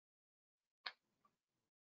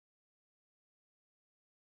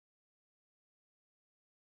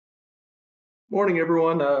Morning,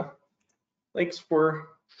 everyone. Thanks for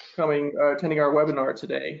coming, attending our webinar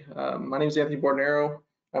today. My name is Anthony Bornero.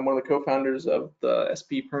 I'm one of the co-founders of the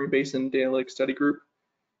SP Permian Basin Data Analytics Study Group.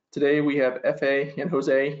 Today we have FA and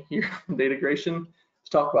Jose here from Datagration to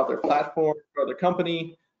talk about their platform, or their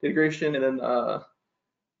company, Datagration, and then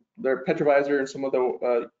their PetroVisor and some of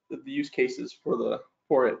the use cases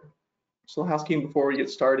for it. So housekeeping before we get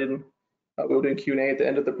started, we'll do a Q&A at the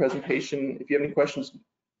end of the presentation. If you have any questions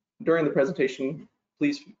during the presentation,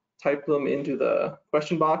 please type them into the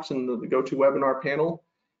question box in the GoToWebinar panel,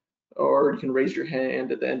 or you can raise your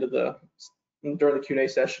hand at the end of during the Q&A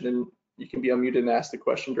session, and you can be unmuted and ask the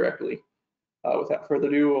question directly. Without further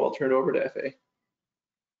ado, I'll turn it over to FA.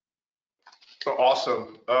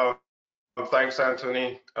 Awesome. Thanks,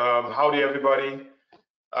 Anthony. Howdy, everybody.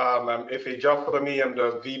 I'm FA Jaffarami. I'm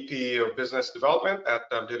the VP of Business Development at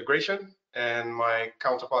Datagration. And my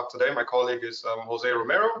counterpart today, my colleague, is Jose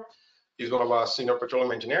Romero. He's one of our senior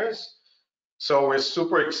petroleum engineers. So we're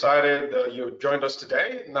super excited that you joined us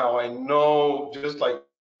today. Now, I know, just like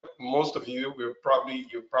most of you, you're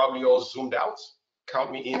probably all zoomed out.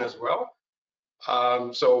 Count me in as well.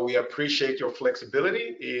 So we appreciate your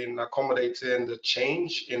flexibility in accommodating the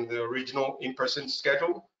change in the original in-person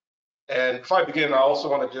schedule. And before I begin, I also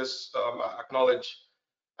want to just acknowledge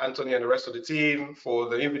Anthony and the rest of the team for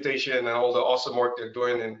the invitation and all the awesome work they're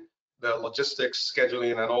doing in the logistics,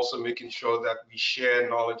 scheduling, and also making sure that we share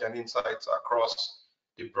knowledge and insights across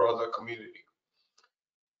the broader community.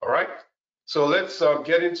 All right, so let's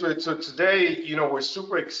get into it. So today, we're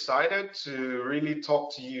super excited to really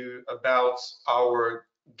talk to you about our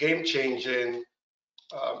game-changing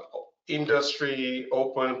industry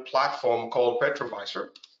open platform called PetroVisor.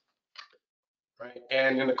 Right.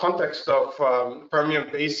 And in the context of Permian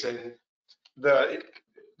Basin, the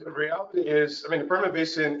reality is, the Permian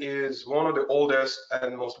Basin is one of the oldest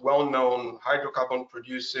and most well-known hydrocarbon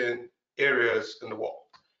producing areas in the world.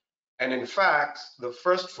 And in fact,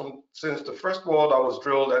 since the first well that was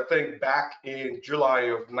drilled, I think back in July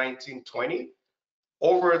of 1920,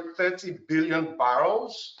 over 30 billion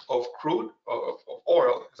barrels of crude of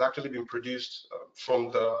oil has actually been produced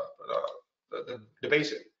from the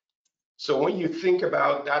basin. So when you think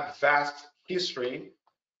about that vast history,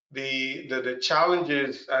 the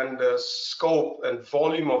challenges and the scope and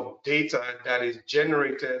volume of data that is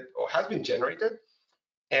generated or has been generated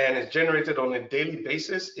and is generated on a daily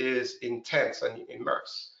basis is intense and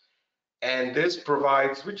immense. And this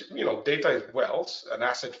provides, data is wealth, an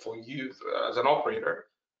asset for you as an operator,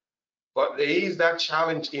 but there is that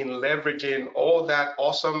challenge in leveraging all that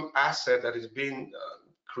awesome asset that is being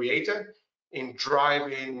created in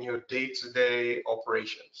driving your day-to-day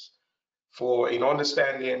operations, in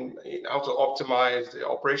understanding how to optimize the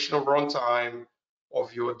operational runtime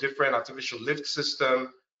of your different artificial lift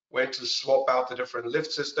system, when to swap out the different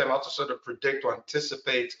lift system, how to sort of predict or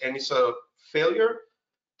anticipate any sort of failure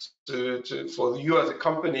for you as a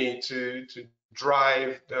company to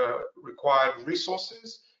drive the required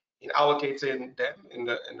resources in allocating them in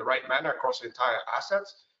the right manner across the entire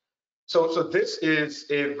assets. So this is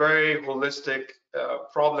a very holistic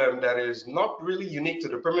problem that is not really unique to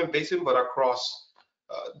the Permian Basin, but across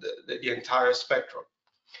the entire spectrum.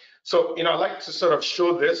 So, I'd like to sort of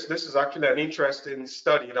show this. This is actually an interesting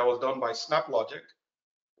study that was done by SnapLogic,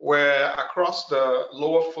 where across the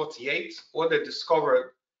lower 48, what they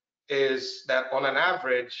discovered is that on an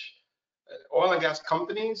average, oil and gas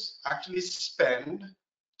companies actually spend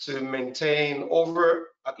to maintain over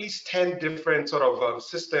at least 10 different sort of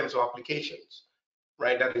systems or applications,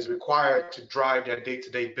 right, that is required to drive their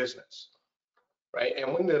day-to-day business, right?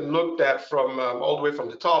 And when they looked at from all the way from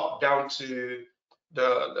the top down to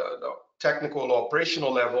the technical or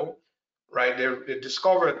operational level, right, they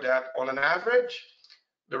discovered that on an average,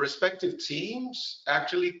 the respective teams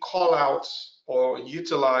actually call out or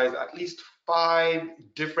utilize at least 5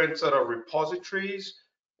 different sort of repositories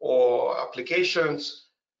or applications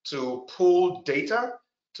to pull data,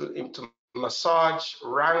 to massage,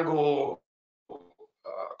 wrangle,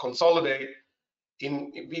 consolidate,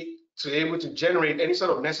 to be able to generate any sort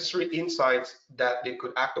of necessary insights that they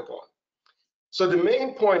could act upon. So the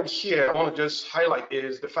main point here I want to just highlight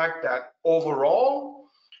is the fact that overall,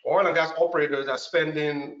 oil and gas operators are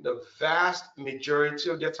spending the vast majority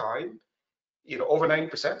of their time, over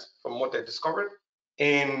 90% from what they discovered,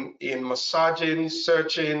 in massaging,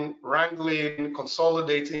 searching, wrangling,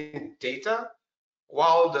 consolidating data,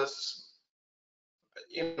 while a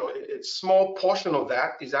small portion of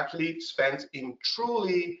that is actually spent in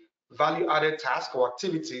truly value-added tasks or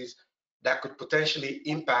activities that could potentially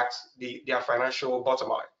impact their financial bottom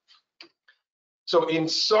line. So in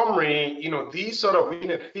summary, these sort of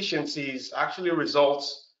inefficiencies actually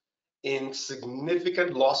results in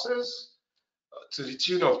significant losses to the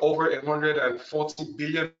tune of over $140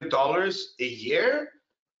 billion a year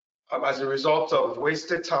as a result of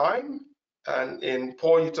wasted time and in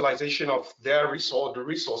poor utilization of the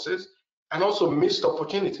resources, and also missed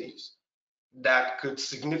opportunities that could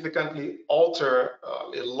significantly alter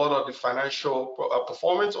a lot of the financial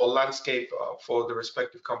performance or landscape for the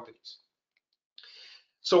respective companies.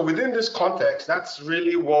 So within this context, that's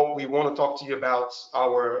really what we want to talk to you about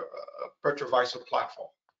our PetroVisor platform.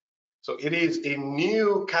 So it is a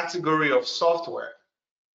new category of software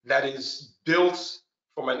that is built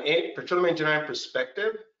from an petroleum engineering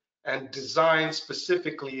perspective and designed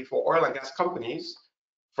specifically for oil and gas companies,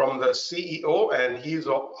 from the CEO and his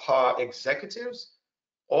or her executives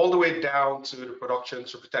all the way down to the production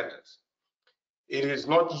superintendents. It is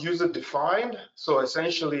not user defined, so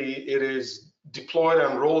essentially it is deployed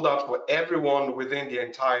and rolled out for everyone within the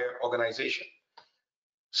entire organization.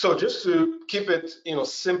 So just to keep it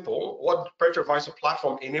simple, what the PetroVisor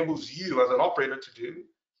platform enables you as an operator to do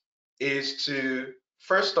is to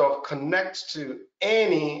first off connect to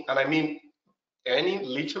any, and I mean any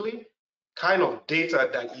literally, kind of data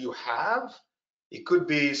that you have. It could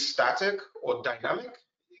be static or dynamic.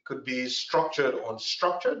 It could be structured or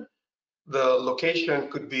unstructured. The location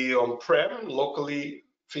could be on-prem, locally,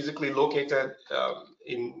 physically located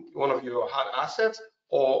in one of your hard assets,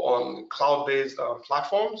 or on cloud-based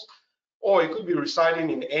platforms, or it could be residing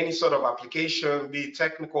in any sort of application, be it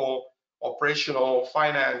technical, operational,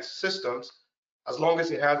 finance systems. As long as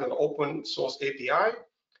it has an open source API,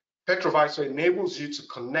 PetroVisor enables you to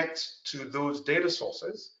connect to those data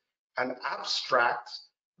sources and abstract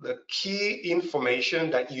the key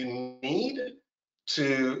information that you need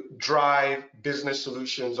to drive business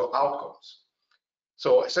solutions or outcomes.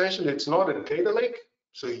 So essentially, it's not a data lake.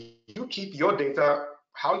 So you keep your data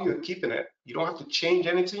how you're keeping it. You don't have to change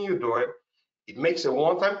anything you're doing. It makes a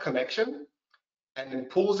one-time connection and then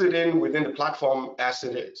pulls it in within the platform as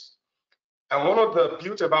it is. And one of the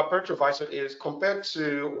beauty about PetroVisor is, compared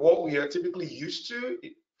to what we are typically used to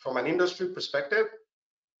from an industry perspective,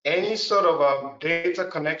 any sort of data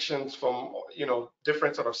connections from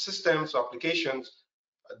different sort of systems or applications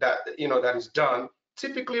that that is done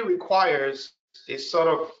typically requires a sort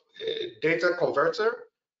of data converter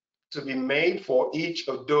to be made for each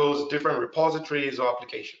of those different repositories or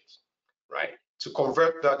applications, right? To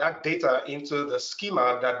convert that data into the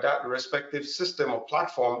schema that respective system or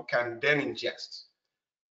platform can then ingest,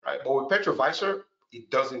 right? But with PetroVisor, it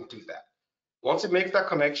doesn't do that. Once it makes that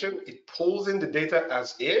connection, it pulls in the data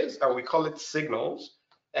as is, and we call it signals.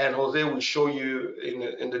 And Jose will show you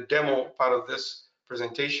in the demo part of this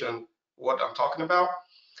presentation what I'm talking about.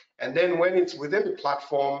 And then when it's within the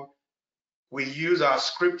platform, we use our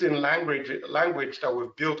scripting language that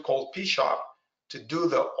we've built called P# to do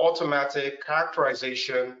the automatic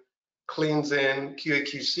characterization, cleansing,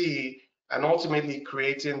 QA/QC, and ultimately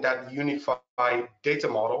creating that unified data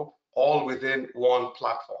model all within one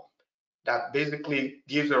platform that basically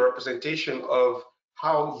gives a representation of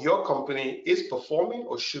how your company is performing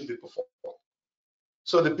or should be performing.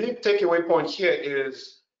 So the big takeaway point here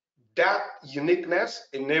is that uniqueness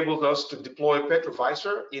enables us to deploy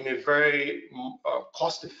PetroVisor in a very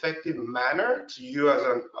cost-effective manner to you as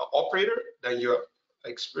an operator that you're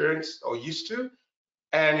experienced or used to,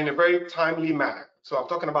 and in a very timely manner. So I'm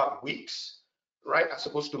talking about weeks, right, as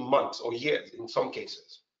opposed to months or years in some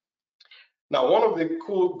cases. Now, one of the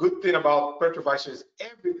good thing about PetroVisor is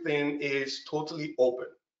everything is totally open,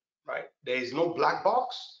 right? There is no black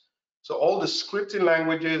box. So all the scripting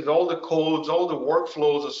languages, all the codes, all the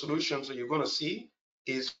workflows or solutions that you're going to see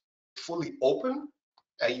is fully open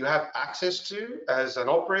and you have access to as an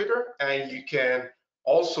operator, and you can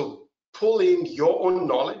also pull in your own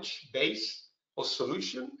knowledge base or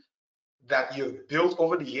solution that you've built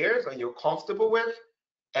over the years and you're comfortable with,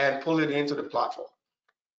 and pull it into the platform.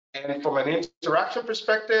 And from an interaction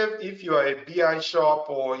perspective, if you are a BI shop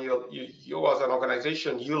or you as an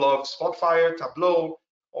organization, you love Spotfire, Tableau,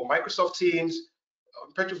 or Microsoft Teams,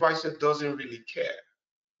 PetroVisor doesn't really care,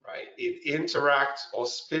 right? It interacts or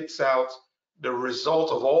spits out the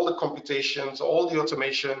result of all the computations, all the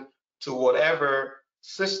automation to whatever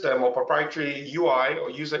system or proprietary UI or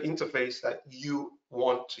user interface that you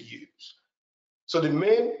want to use. So the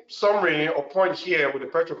main summary or point here with the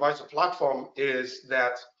PetroVisor platform is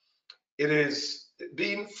that it is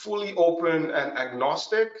being fully open and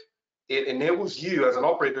agnostic. It enables you as an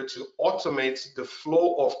operator to automate the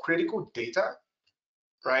flow of critical data,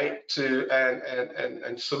 right,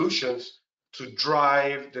 and solutions to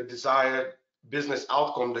drive the desired business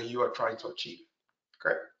outcome that you are trying to achieve.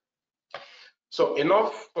 Okay. So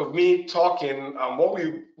enough of me talking. What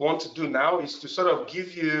we want to do now is to sort of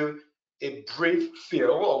give you a brief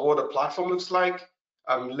feel of what the platform looks like.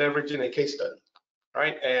 I'm leveraging a case study,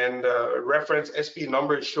 right? And reference SP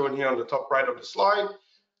number is shown here on the top right of the slide.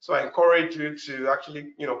 So I encourage you to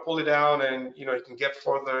actually, pull it down, and you can get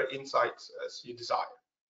further insights as you desire.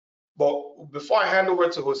 But before I hand over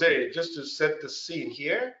to Jose, just to set the scene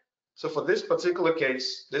here. So for this particular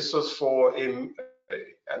case, this was for an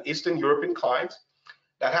Eastern European client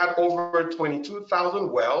that had over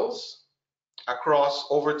 22,000 wells across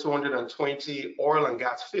over 220 oil and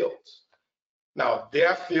gas fields. Now,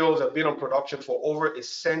 their fields have been on production for over a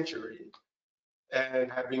century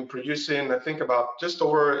and have been producing, I think, about just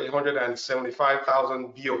over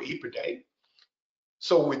 175,000 BOE per day.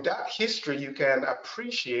 So with that history, you can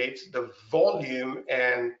appreciate the volume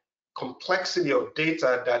and complexity of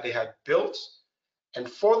data that they had built, and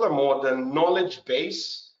furthermore, the knowledge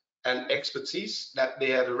base and expertise that they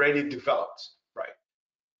had already developed, right?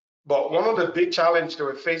 But one of the big challenges they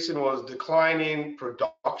were facing was declining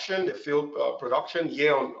production, the field production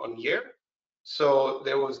year on year. So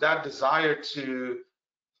there was that desire to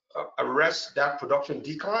arrest that production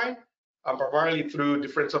decline, primarily through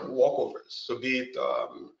different sort of workovers. So be it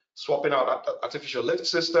swapping out artificial lift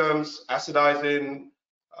systems, acidizing,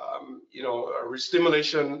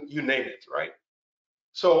 restimulation, you name it, right?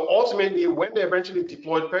 So ultimately, when they eventually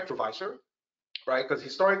deployed PetroVisor, right, because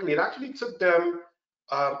historically it actually took them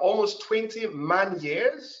almost 20 man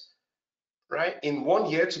years, right, in 1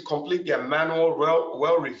 year to complete their manual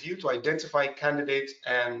well review to identify candidates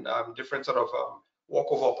and different sort of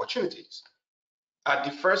workover opportunities. At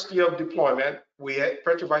the first year of deployment,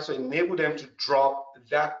 PetroVisor enabled them to drop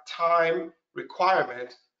that time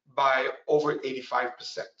requirement by over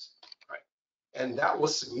 85%, right? And that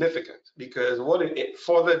was significant because what it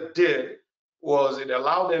further did was it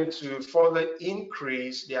allowed them to further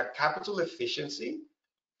increase their capital efficiency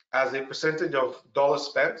as a percentage of dollars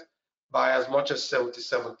spent by as much as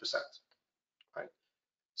 77%, right?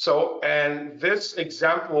 So, and this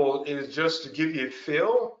example is just to give you a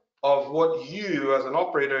feel of what you as an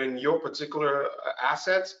operator in your particular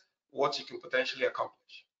asset, what you can potentially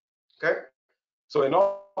accomplish, okay? So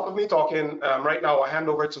enough of me talking. Right now, I'll hand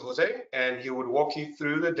over to Jose, and he would walk you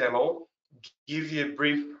through the demo, give you a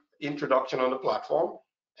brief introduction on the platform,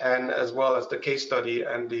 and as well as the case study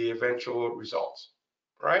and the eventual results.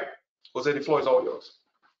 All right, Jose, the floor is all yours.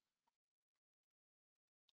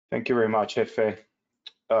 Thank you very much, Efe.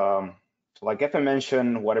 So like Efe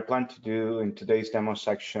mentioned, what I plan to do in today's demo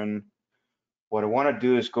section, what I want to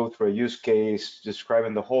do is go through a use case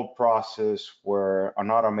describing the whole process where an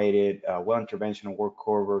automated well intervention and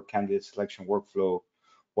workover candidate selection workflow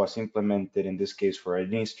was implemented, in this case for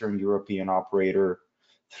an Eastern European operator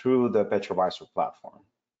through the PetroVisor platform.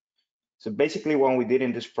 So basically what we did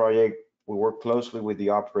in this project, we worked closely with the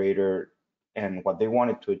operator, and what they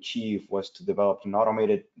wanted to achieve was to develop an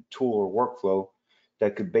automated tool or workflow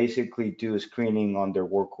that could basically do a screening on their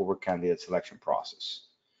workover candidate selection process.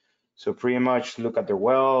 So pretty much look at their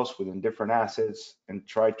wells within different assets and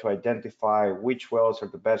try to identify which wells are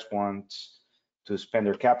the best ones to spend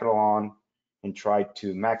their capital on and try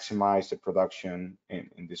to maximize the production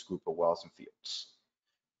in this group of wells and fields.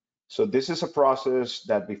 So this is a process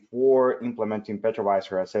that before implementing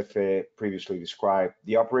PetroVisor, as Efe previously described,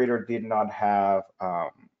 the operator did not have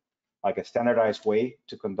like a standardized way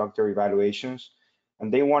to conduct their evaluations,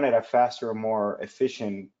 and they wanted a faster, more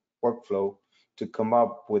efficient workflow to come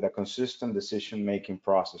up with a consistent decision-making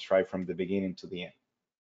process right from the beginning to the end.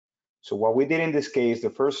 So what we did in this case, the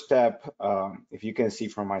first step, if you can see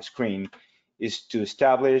from my screen, is to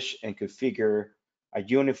establish and configure a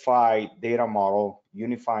unified data model,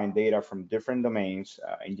 unifying data from different domains,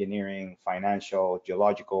 engineering, financial,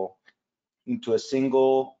 geological, into a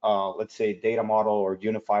single, let's say, data model or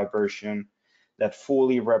unified version that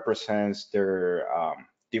fully represents their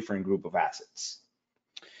different group of assets.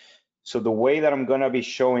 So the way that I'm going to be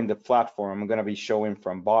showing the platform, I'm going to be showing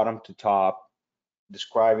from bottom to top,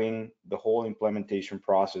 describing the whole implementation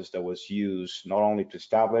process that was used not only to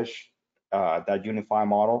establish that unified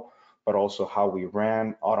model, but also how we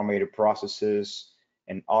ran automated processes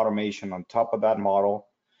and automation on top of that model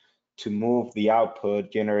to move the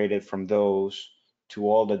output generated from those to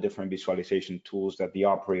all the different visualization tools that the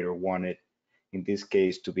operator wanted, in this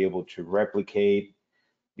case, to be able to replicate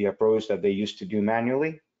the approach that they used to do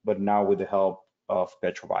manually, but now with the help of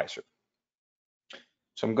PetroVisor.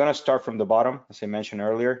 So I'm going to start from the bottom. As I mentioned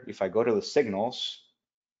earlier, if I go to the signals,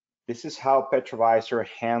 this is how PetroVisor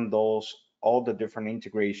handles all the different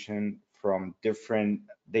integration from different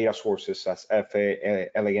data sources, as Efe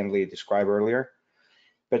elegantly described earlier.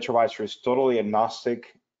 PetroVisor is totally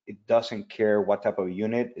agnostic. It doesn't care what type of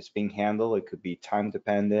unit is being handled. It could be time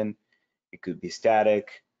dependent, it could be static,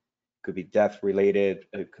 it could be depth related,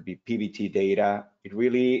 it could be PBT data. It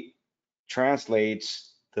really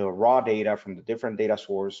translates the raw data from the different data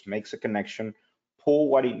source, makes a connection, pull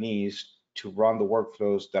what it needs to run the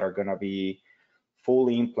workflows that are going to be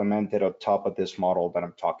fully implemented on top of this model that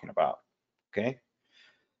I'm talking about. Okay.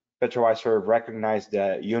 PetroVisor recognized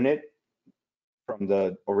the unit from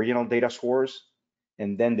the original data source,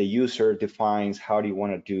 and then the user defines how do you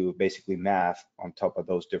want to do basically math on top of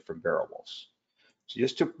those different variables. So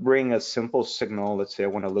just to bring a simple signal, let's say I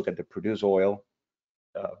want to look at the produce oil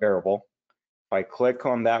variable. If I click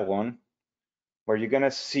on that one, what you're going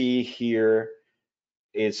to see here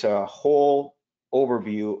is a whole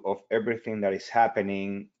overview of everything that is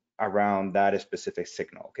happening around that specific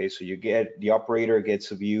signal. Okay, so you get, the operator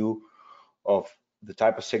gets a view of the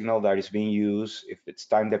type of signal that is being used, if it's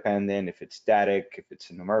time dependent, if it's static, if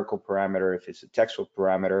it's a numerical parameter, if it's a textual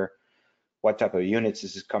parameter, what type of units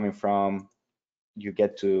this is coming from. You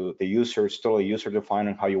get to the user, it's totally user defined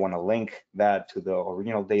on how you want to link that to the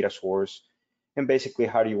original data source, and basically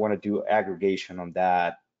how do you want to do aggregation on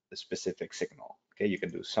that specific signal. Okay, you can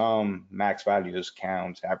do sum, max values,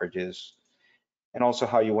 counts, averages, and also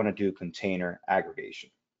how you want to do container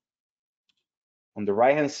aggregation. On the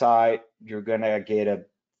right hand side, you're gonna get a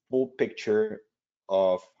full picture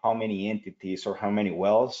of how many entities or how many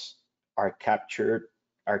wells are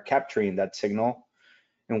capturing that signal,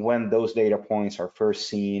 and when those data points are first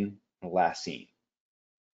seen and last seen.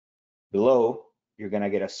 Below, you're gonna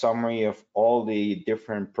get a summary of all the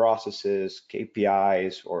different processes,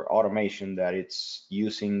 KPIs, or automation that it's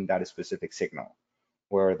using that specific signal,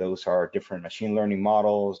 where those are different machine learning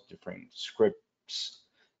models, different scripts,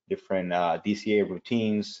 different DCA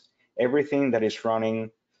routines, everything that is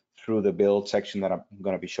running through the build section that I'm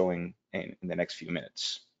going to be showing in the next few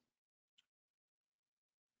minutes.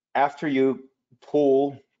 After you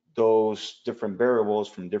pull those different variables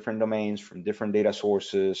from different domains, from different data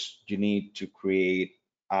sources, you need to create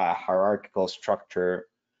a hierarchical structure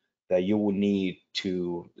that you will need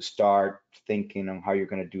to start thinking on how you're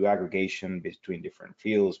going to do aggregation between different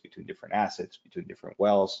fields, between different assets, between different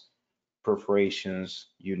wells, perforations,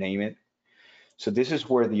 you name it. So this is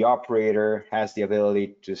where the operator has the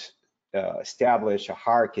ability to establish a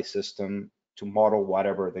hierarchy system to model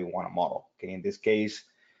whatever they want to model. Okay, in this case,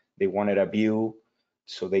 they wanted a view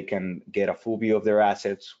so they can get a full view of their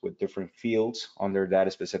assets with different fields under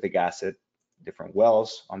that specific asset, different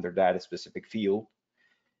wells under that specific field,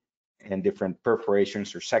 and different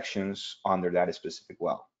perforations or sections under that specific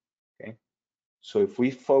well. Okay, so if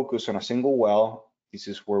we focus on a single well, this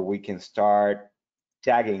is where we can start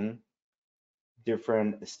tagging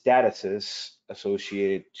different statuses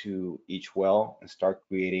associated to each well and start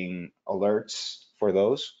creating alerts for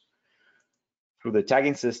those. Through the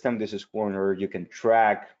tagging system, this is where you can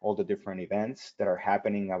track all the different events that are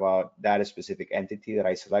happening about that specific entity that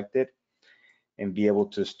I selected, and be able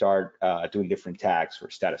to start doing different tags or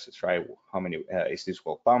statuses, right? How many, is this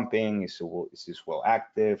well pumping? Is this well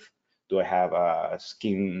active? Do I have a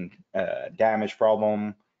skin damage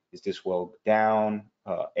problem? Is this well down?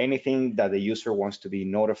 Anything that the user wants to be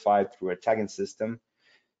notified through a tagging system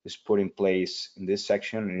is put in place in this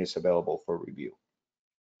section and is available for review.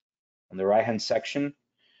 On the right-hand section,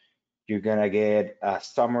 you're gonna get a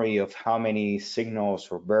summary of how many signals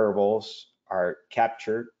or variables are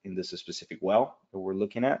captured in this specific well that we're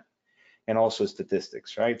looking at, and also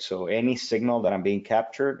statistics, right? So any signal that I'm being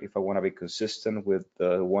captured, if I want to be consistent with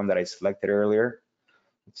the one that I selected earlier,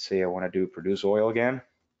 let's say I want to do produce oil again,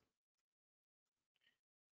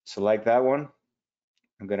 select that one.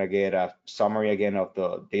 I'm gonna get a summary again of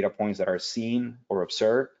the data points that are seen or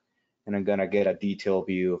observed, and I'm gonna get a detailed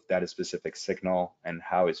view of that specific signal and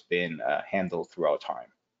how it's been handled throughout time.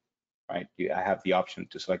 Right? I have the option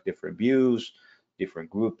to select different views, different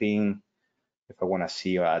grouping. If I want to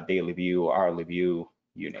see a daily view, hourly view,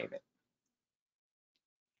 you name it.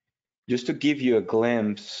 Just to give you a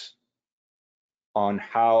glimpse on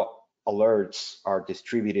how alerts are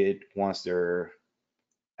distributed once they're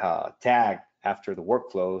tagged after the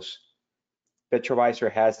workflows,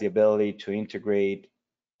 PetroVisor has the ability to integrate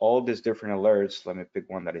all these different alerts. Let me pick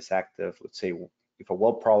one that is active. Let's say if a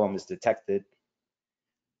well problem is detected,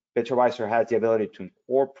 PetroVisor has the ability to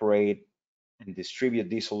incorporate and distribute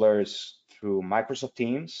these alerts through Microsoft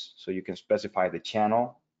Teams. So you can specify the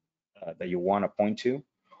channel that you want to point to,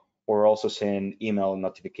 or also send email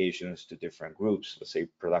notifications to different groups, let's say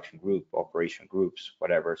production group, operation groups,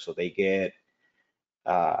 whatever. So they get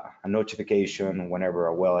a notification whenever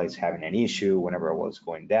a well is having an issue, whenever a well is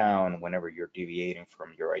going down, whenever you're deviating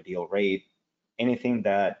from your ideal rate, anything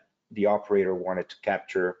that the operator wanted to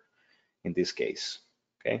capture in this case,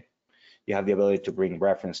 okay? You have the ability to bring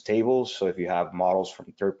reference tables. So if you have models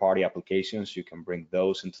from third-party applications, you can bring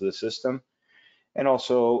those into the system, and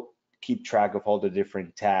also keep track of all the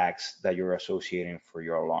different tags that you're associating for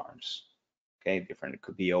your alarms. Okay, different, it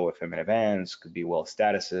could be OFM events, could be well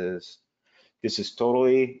statuses. This is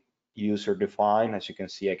totally user defined. As you can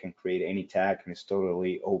see, I can create any tag, and it's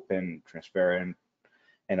totally open, transparent,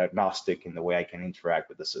 and agnostic in the way I can interact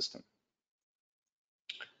with the system.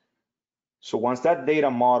 So once that data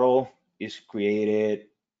model is created,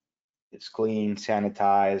 it's clean,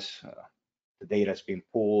 sanitized, the data has been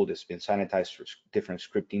pulled, it's been sanitized through different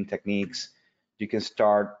scripting techniques, you can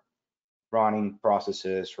start running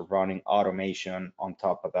processes or running automation on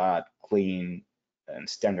top of that clean and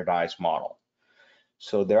standardized model.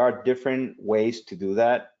 So there are different ways to do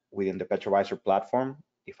that within the PetroVisor platform.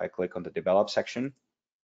 If I click on the develop section,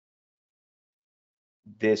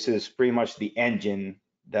 this is pretty much the engine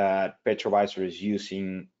that PetroVisor is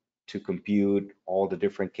using to compute all the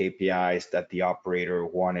different KPIs that the operator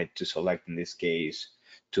wanted to select in this case,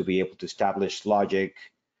 to be able to establish logic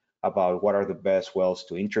about what are the best wells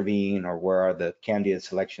to intervene, or where are the candidate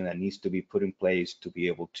selection that needs to be put in place to be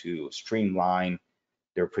able to streamline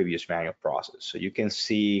their previous manual process. So you can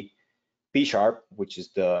see P#, which is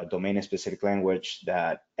the domain-specific language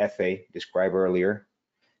that FA described earlier,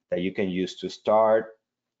 that you can use to start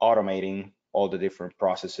automating all the different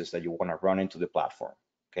processes that you want to run into the platform,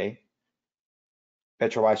 okay?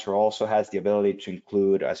 PetroVisor also has the ability to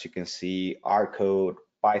include, as you can see, R code,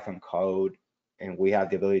 Python code, and we have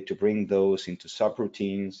the ability to bring those into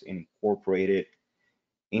subroutines and incorporate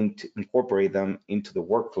them into the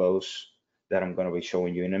workflows that I'm going to be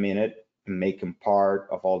showing you in a minute, and make them part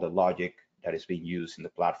of all the logic that is being used in the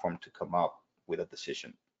platform to come up with a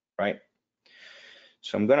decision, right?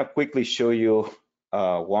 So I'm going to quickly show you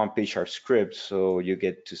one P# script so you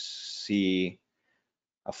get to see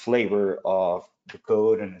a flavor of the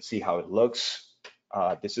code and see how it looks.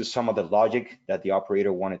 This is some of the logic that the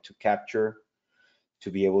operator wanted to capture to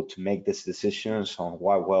be able to make these decisions on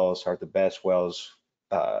what wells are the best wells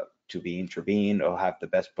to be intervened or have the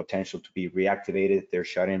best potential to be reactivated if they're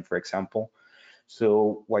shut in, for example.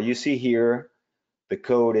 So what you see here, the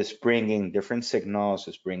code is bringing different signals,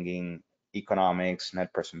 is bringing economics,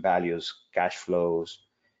 net present values, cash flows,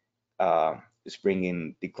 is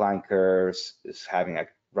bringing decline curves, is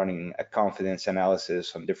running a confidence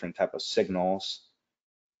analysis on different type of signals,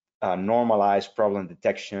 normalized problem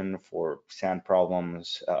detection for sand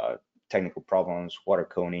problems, technical problems, water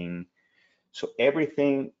coning. So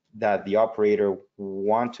everything that the operator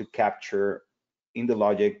want to capture in the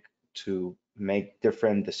logic to make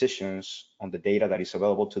different decisions on the data that is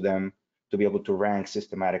available to them, to be able to rank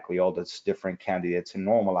systematically all those different candidates and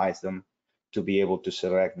normalize them, to be able to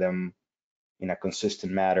select them in a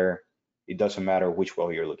consistent manner. It doesn't matter which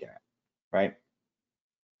well you're looking at, right?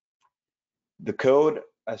 The code,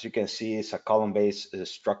 as you can see, is a column-based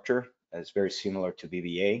structure. It's very similar to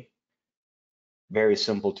VBA. Very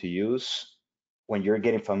simple to use. When you're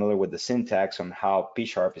getting familiar with the syntax on how P#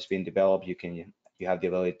 is being developed, you have the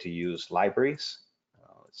ability to use libraries.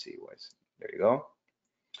 Let's see, there you go.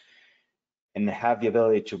 And have the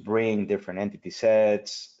ability to bring different entity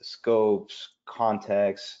sets, scopes,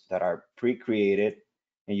 contexts that are pre-created,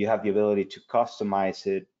 and you have the ability to customize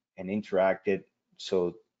it and interact it.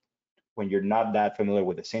 So when you're not that familiar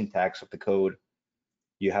with the syntax of the code,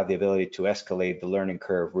 you have the ability to escalate the learning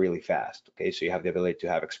curve really fast. Okay, so you have the ability to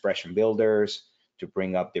have expression builders to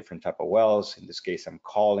bring up different type of wells. In this case, I'm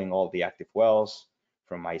calling all the active wells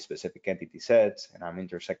from my specific entity sets, and I'm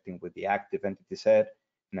intersecting with the active entity set,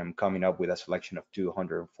 and I'm coming up with a selection of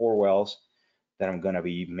 204 wells that I'm going to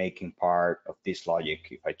be making part of this logic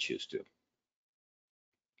if I choose to.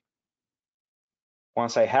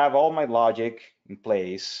 Once I have all my logic in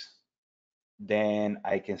place, then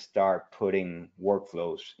I can start putting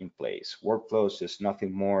workflows in place. Workflows is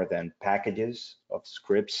nothing more than packages of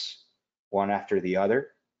scripts, one after the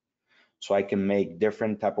other. So I can make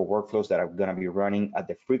different type of workflows that are gonna be running at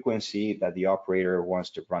the frequency that the operator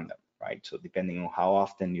wants to run them, right? So depending on how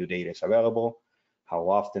often new data is available, how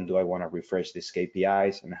often do I wanna refresh these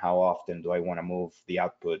KPIs, and how often do I wanna move the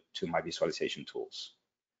output to my visualization tools.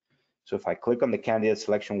 So if I click on the candidate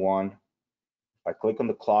selection one, if I click on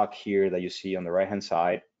the clock here that you see on the right-hand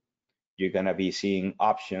side, you're gonna be seeing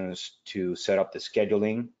options to set up the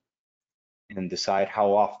scheduling and decide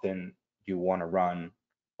how often you wanna run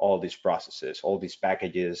all these processes, all these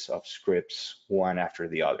packages of scripts, one after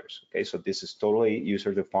the others. Okay, so this is totally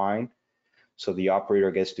user defined. So the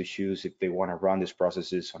operator gets to choose if they want to run these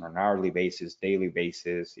processes on an hourly basis, daily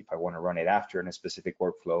basis, if I want to run it after in a specific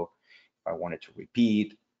workflow, if I want it to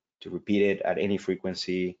repeat it at any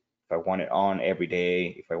frequency, if I want it on every day,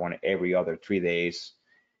 if I want it every other 3 days,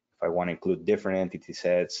 if I want to include different entity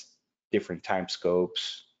sets, different time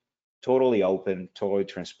scopes, totally open, totally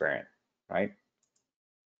transparent, right?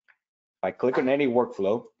 If I click on any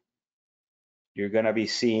workflow, you're going to be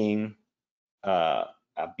seeing a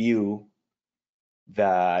view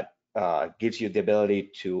that gives you the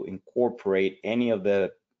ability to incorporate any of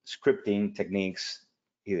the scripting techniques.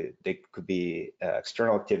 They could be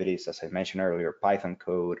external activities, as I mentioned earlier, Python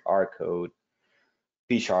code, R code,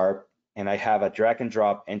 C#, and I have a drag and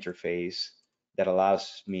drop interface that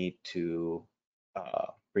allows me to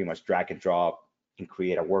pretty much drag and drop and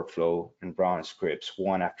create a workflow and run scripts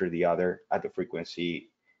one after the other at the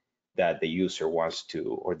frequency that the user wants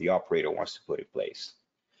to or the operator wants to put in place.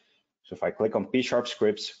 So if I click on C#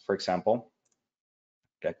 scripts, for example,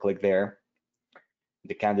 I click there,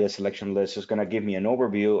 the candidate selection list is going to give me an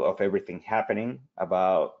overview of everything happening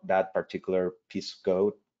about that particular piece of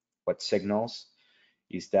code. What signals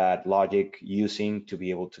is that logic using to be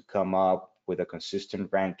able to come up with a consistent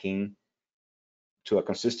ranking, to a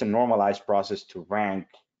consistent normalized process to rank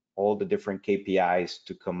all the different KPIs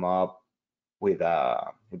to come up with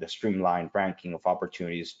a streamlined ranking of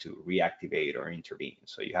opportunities to reactivate or intervene.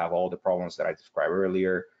 So you have all the problems that I described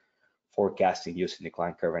earlier, forecasting using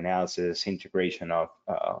decline curve analysis, integration of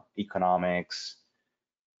economics,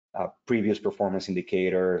 previous performance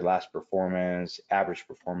indicator, last performance, average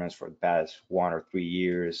performance for the past 1 or 3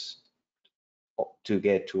 years, to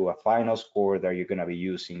get to a final score that you're going to be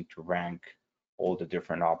using to rank all the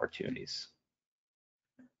different opportunities.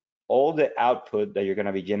 All the output that you're going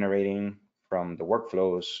to be generating from the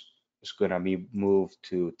workflows is going to be moved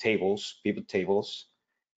to tables, pivot tables,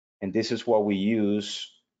 and this is what we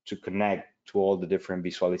use to connect to all the different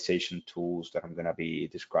visualization tools that I'm going to be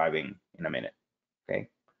describing in a minute. Okay,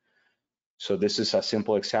 so this is a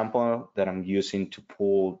simple example that I'm using to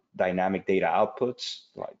pull dynamic data outputs,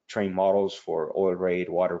 like train models for oil rate,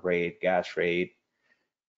 water rate, gas rate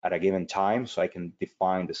at a given time, so I can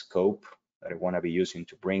define the scope that I want to be using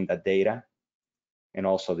to bring that data, and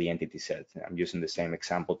also the entity set. I'm using the same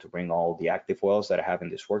example to bring all the active wells that I have in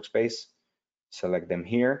this workspace, select them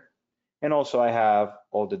here, and also I have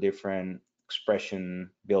all the different expression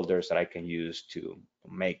builders that I can use to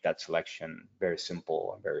make that selection very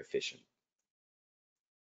simple and very efficient.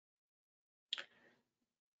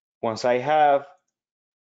 Once I have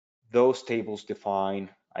those tables defined,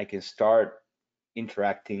 I can start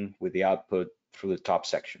interacting with the output through the top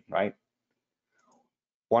section, right?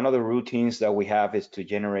 One of the routines that we have is to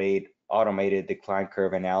generate automated decline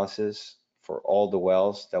curve analysis for all the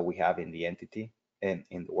wells that we have in the entity and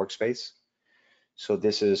in the workspace. So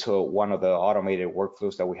this is one of the automated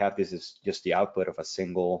workflows that we have. This is just the output of a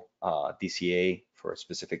single DCA for a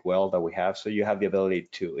specific well that we have. So you have the ability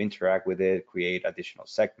to interact with it, create additional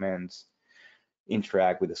segments,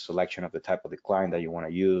 interact with the selection of the type of decline that you want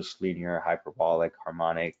to use, linear, hyperbolic,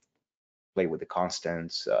 harmonic, play with the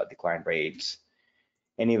constants, decline rates,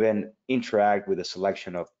 and even interact with the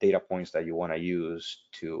selection of data points that you want to use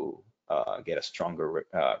to get a stronger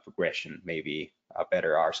regression, maybe a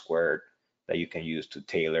better R-squared that you can use to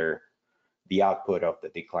tailor the output of the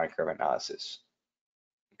decline curve analysis.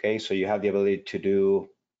 Okay, so you have the ability to do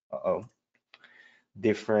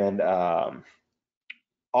different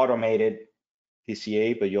automated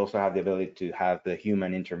DCA, but you also have the ability to have the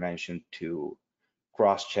human intervention to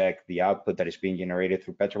cross-check the output that is being generated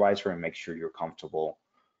through PetroVisor and make sure you're comfortable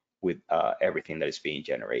with everything that is being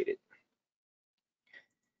generated.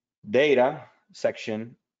 Data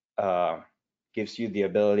section gives you the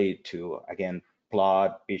ability to, again,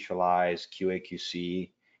 plot, visualize,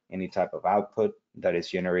 QA/QC, any type of output that is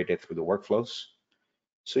generated through the workflows.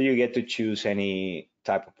 So you get to choose any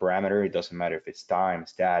type of parameter. It doesn't matter if it's time,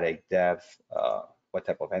 static, depth, what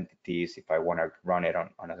type of entities, if I want to run it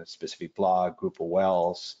on a specific block, group of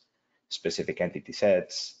wells, specific entity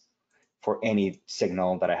sets, for any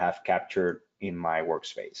signal that I have captured in my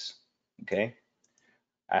workspace. Okay,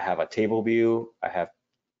 I have a table view, I have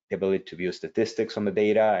the ability to view statistics on the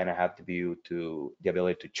data, and I have the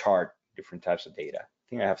ability to chart different types of data. I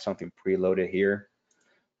think I have something preloaded here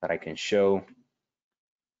that I can show.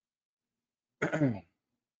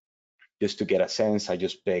 Just to get a sense, I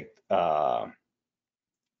just picked, I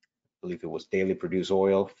believe it was daily produced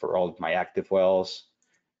oil for all of my active wells.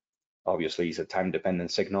 Obviously, it's a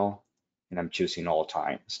time-dependent signal, and I'm choosing all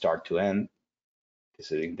time, start to end.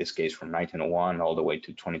 This is in this case from 1901 all the way to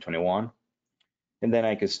 2021. And then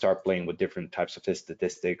I could start playing with different types of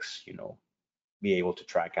statistics, be able to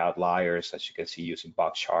track outliers, as you can see, using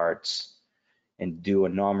box charts, and do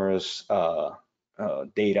enormous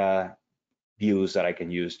data views that I can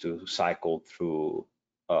use to cycle through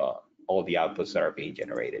all the outputs that are being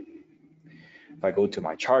generated. If I go to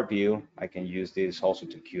my chart view, I can use this also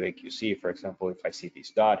to QA/QC. For example, if I see this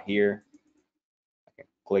dot here, I can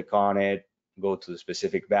click on it, go to the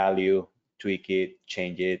specific value, tweak it,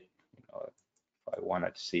 change it. If I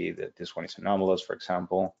wanted to see that this one is anomalous, for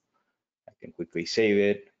example, I can quickly save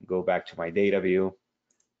it, go back to my data view,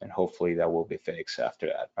 and hopefully that will be fixed after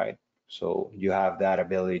that, right? So you have that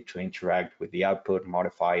ability to interact with the output,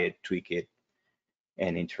 modify it, tweak it,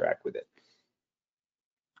 and interact with it.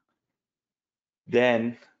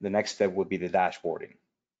 Then the next step would be the dashboarding,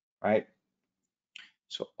 right?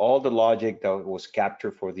 So all the logic that was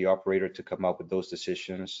captured for the operator to come up with those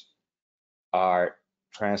decisions are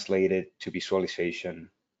translated to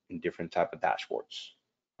visualization in different type of dashboards,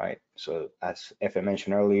 right? So as Efe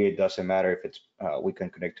mentioned earlier, it doesn't matter if it's we can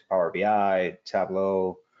connect to Power BI,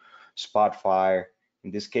 Tableau, Spotfire.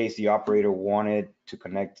 In this case, the operator wanted to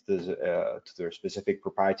connect to their specific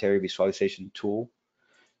proprietary visualization tool.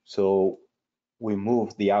 So we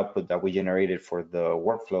moved the output that we generated for the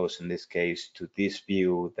workflows, in this case, to this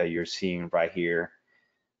view that you're seeing right here,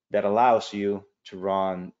 that allows you to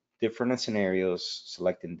run different scenarios,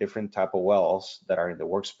 selecting different type of wells that are in the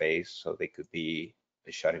workspace. So they could be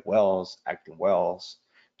the shutting wells, active wells,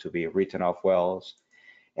 to be written off wells,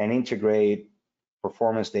 and integrate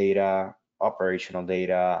performance data, operational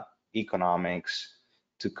data, economics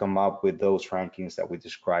to come up with those rankings that we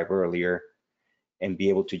described earlier, and be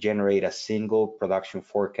able to generate a single production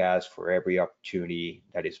forecast for every opportunity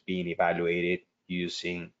that is being evaluated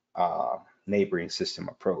using neighboring system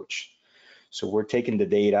approach. So we're taking the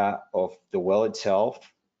data of the well itself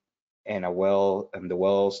and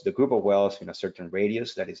the group of wells in a certain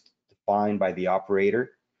radius that is defined by the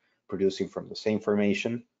operator, producing from the same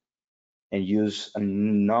formation, and use a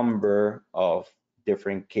number of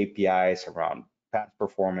different KPIs around past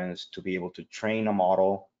performance to be able to train a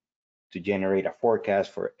model to generate a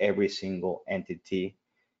forecast for every single entity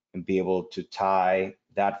and be able to tie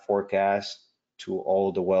that forecast to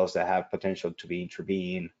all the wells that have potential to be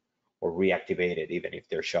intervened or reactivated, even if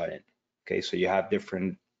they're shut in. Okay, so you have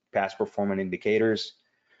different past performance indicators,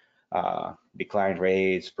 decline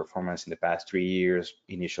rates, performance in the past 3 years,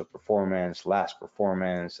 initial performance, last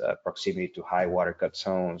performance, proximity to high water cut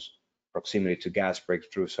zones, proximity to gas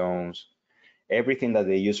breakthrough zones, everything that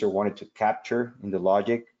the user wanted to capture in the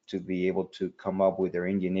logic to be able to come up with their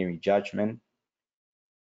engineering judgment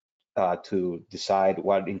to decide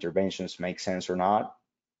what interventions make sense or not,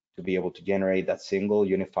 to be able to generate that single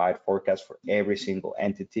unified forecast for every single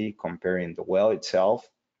entity, comparing the well itself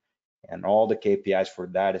and all the KPIs for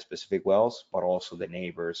that specific wells, but also the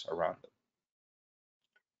neighbors around them.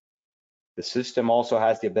 The system also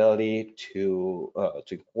has the ability to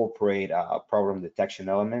incorporate a problem detection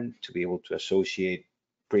element to be able to associate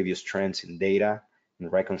previous trends in data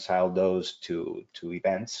and reconcile those to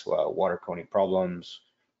events, water coning problems,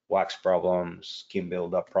 wax problems, skim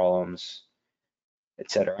buildup problems,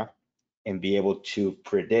 etc., and be able to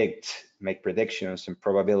make predictions and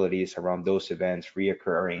probabilities around those events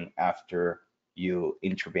reoccurring after you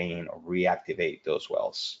intervene or reactivate those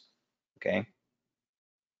wells. Okay.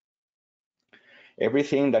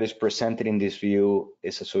 Everything that is presented in this view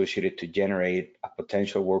is associated to generate a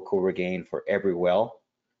potential workover gain for every well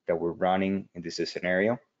that we're running in this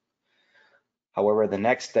scenario. However, the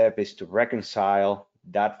next step is to reconcile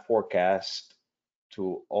that forecast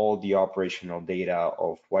to all the operational data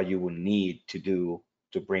of what you will need to do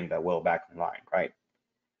to bring that well back online, right?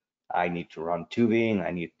 I need to run tubing,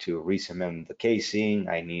 I need to re-cement the casing,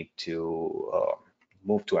 I need to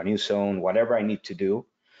move to a new zone, whatever I need to do.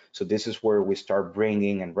 So this is where we start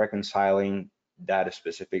bringing and reconciling that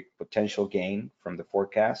specific potential gain from the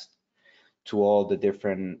forecast to all the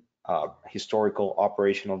different historical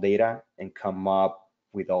operational data and come up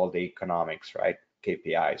with all the economics, right?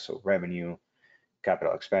 KPIs, so revenue,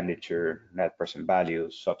 capital expenditure, net present value,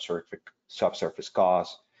 subsurface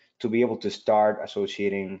costs, to be able to start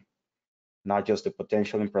associating not just the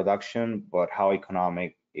potential in production, but how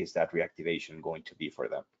economic is that reactivation going to be for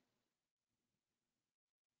them.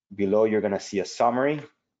 Below, you're going to see a summary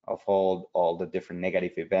of all the different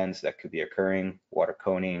negative events that could be occurring: water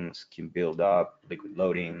coning, skim buildup, liquid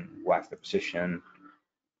loading, wax deposition,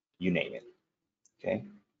 you name it. Okay,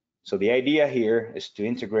 so the idea here is to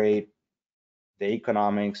integrate the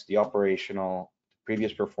economics, the operational,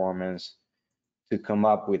 previous performance, to come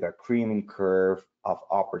up with a creaming curve of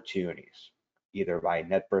opportunities, either by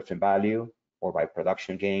net present value or by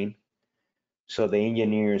production gain. So the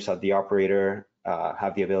engineers at the operator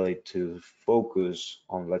have the ability to focus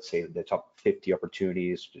on, let's say, the top 50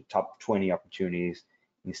 opportunities, the top 20 opportunities,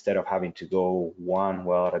 instead of having to go one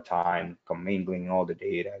well at a time, commingling all the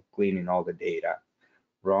data, cleaning all the data,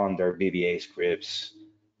 run their VBA scripts,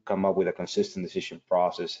 come up with a consistent decision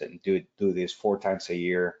process, and do this 4 times a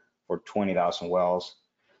year for 20,000 wells.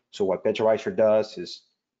 So what PetroVisor does is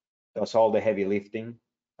does all the heavy lifting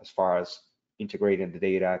as far as integrating the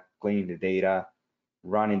data, cleaning the data,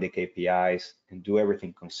 running the KPIs, and do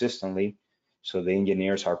everything consistently. So the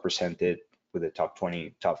engineers are presented with the top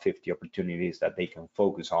 20, top 50 opportunities that they can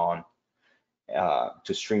focus on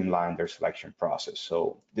to streamline their selection process.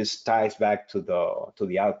 So this ties back to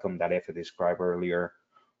the outcome that Efe described earlier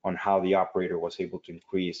on how the operator was able to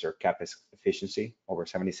increase their CapEx efficiency over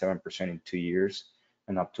 77% in 2 years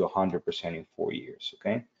and up to 100% in 4 years.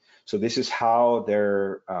 Okay, so this is how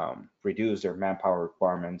they're reduce their manpower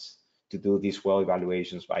requirements to do these well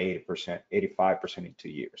evaluations by 80%, 85% in 2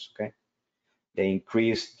 years. Okay, they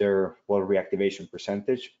increased their well reactivation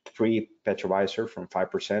percentage pre-PetroVisor from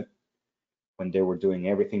 5% when they were doing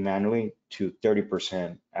everything manually to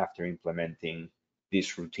 30% after implementing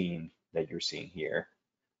this routine that you're seeing here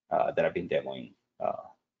that I've been demoing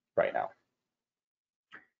right now.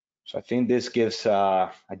 So I think this gives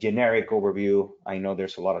a generic overview. I know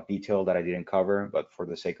there's a lot of detail that I didn't cover, but for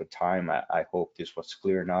the sake of time, I hope this was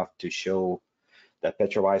clear enough to show that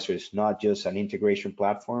PetroVisor is not just an integration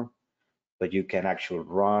platform, but you can actually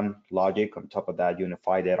run logic on top of that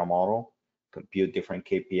unified data model, compute different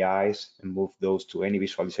KPIs, and move those to any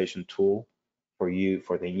visualization tool for you,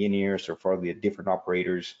 for the engineers, or for the different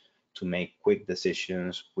operators to make quick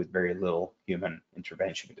decisions with very little human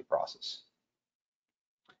intervention in the process.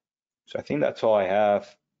 So I think that's all I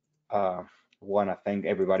have. I want to thank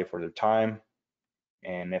everybody for their time.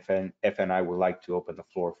 And Efe and I would like to open the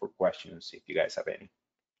floor for questions if you guys have any.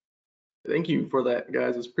 Thank you for that,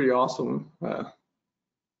 guys. It's pretty awesome.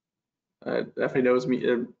 Efe knows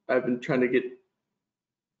me. I've been trying to get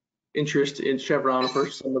interest in Chevron for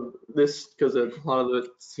some of this because a lot of it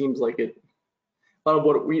seems like it. A lot of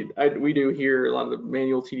what we do here, a lot of the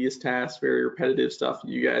manual, tedious tasks, very repetitive stuff.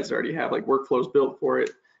 You guys already have like workflows built for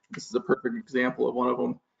it. This is a perfect example of one of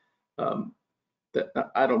them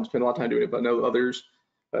that I don't spend a lot of time doing it, but I know others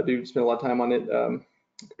do spend a lot of time on it.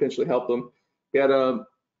 Potentially help them. So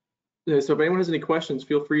if anyone has any questions,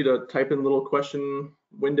 feel free to type in the little question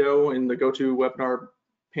window in the GoToWebinar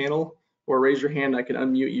panel, or raise your hand. I can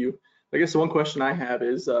unmute you. I guess the one question I have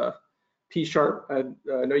is P#. I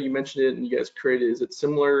know you mentioned it and you guys created it. Is it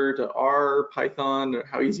similar to R, Python, or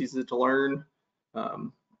how easy is it to learn?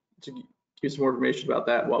 To give some more information about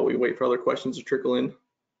that while we wait for other questions to trickle in.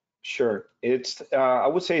 Sure. It's I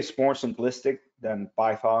would say it's more simplistic than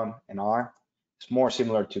Python and R. It's more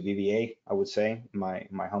similar to VBA, I would say, in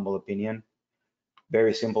my humble opinion.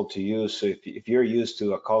 Very simple to use. So if you're used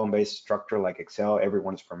to a column-based structure like Excel,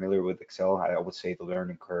 everyone's familiar with Excel. I would say the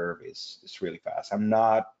learning curve is really fast. I'm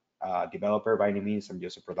not a developer by any means. I'm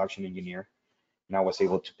just a production engineer, and I was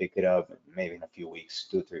able to pick it up maybe in a few weeks,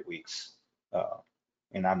 2-3 weeks.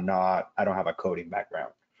 And I don't have a coding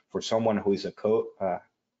background. For someone who is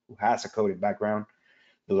who has a coding background,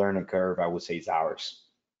 the learning curve, I would say, is hours.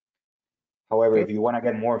 However, if you want to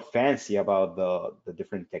get more fancy about the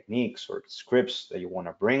different techniques or scripts that you want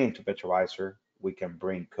to bring into PetroVisor, we can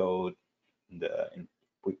bring code.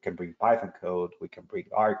 We can bring Python code, we can bring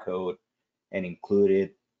R code, and include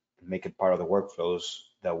it, and make it part of the workflows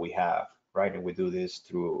that we have, right? And we do this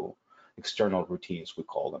through external routines, we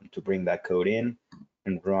call them, to bring that code in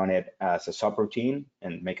and run it as a subroutine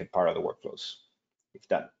and make it part of the workflows.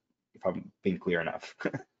 If I'm being clear enough.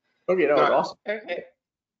 Okay, that was awesome. Okay.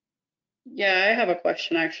 Yeah, I have a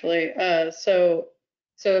question actually. So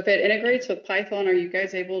if it integrates with Python, are you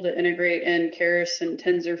guys able to integrate in Keras and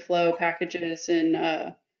TensorFlow packages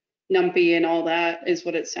and NumPy and all that is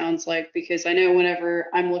what it sounds like? Because I know whenever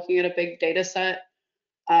I'm looking at a big data set,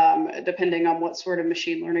 depending on what sort of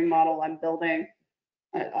machine learning model I'm building,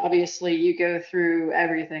 obviously you go through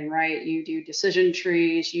everything, right? You do decision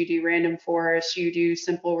trees, you do random forests, you do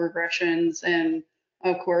simple regressions, and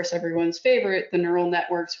of course, everyone's favorite, the neural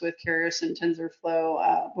networks with Keras and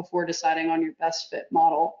TensorFlow before deciding on your best fit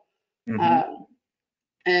model. Mm-hmm.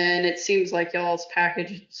 And it seems like y'all's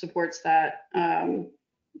package supports that.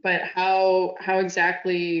 But how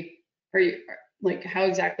exactly how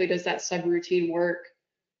exactly does that subroutine work,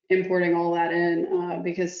 importing all that in?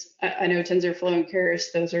 Because I know TensorFlow and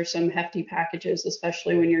Keras, those are some hefty packages,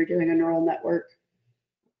 especially when you're doing a neural network.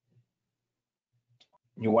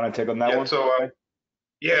 You want to take on that Yeah, one? so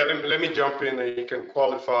yeah, let me jump in and you can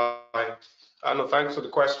qualify. No, thanks for the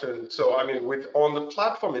question. So I mean, with on the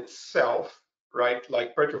platform itself, right?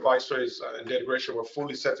 Like PetroVisor is and Datagration, we're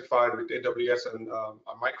fully certified with AWS and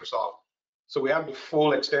Microsoft. So we have the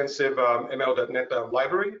full extensive ML.NET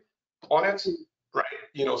library on it, right?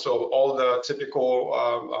 You know, so all the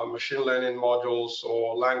typical machine learning modules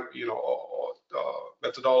or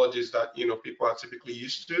methodologies that people are typically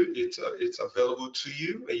used to, it's available to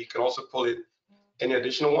you, and you can also pull in any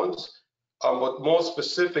additional ones. But more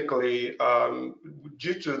specifically,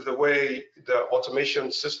 due to the way the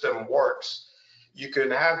automation system works, you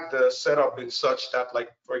can have the setup in such that, like,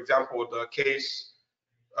 for example, the case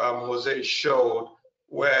Jose showed,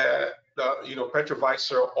 where the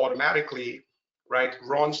PetroVisor automatically, right,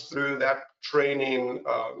 runs through that training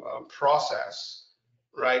process,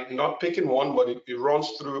 right? Not picking one, but it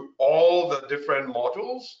runs through all the different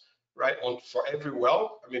modules, right, for every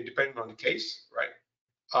well. I mean, depending on the case, right?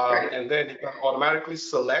 And then you can automatically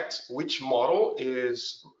select which model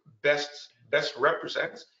is best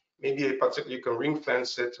represents maybe a particular, you can ring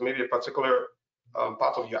fence it, maybe a particular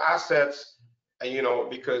part of your assets, and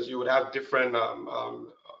because you would have different,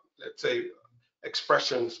 let's say,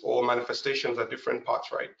 expressions or manifestations at different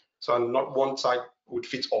parts, right? So not one side would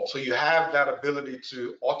fit all. So you have that ability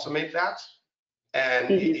to automate that,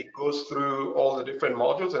 and it goes through all the different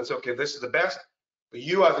modules and say, okay, this is the best. But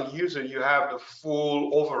you as a user, you have the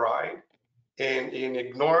full override in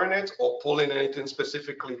ignoring it or pulling anything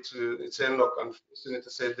specifically to saying, look, I'm forcing it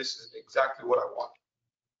to say this is exactly what I want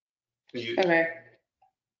to use. Okay.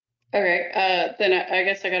 Okay. Then I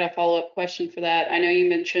guess I got a follow-up question for that. I know you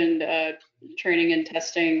mentioned training and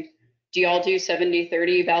testing. Do y'all do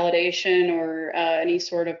 70-30 validation or any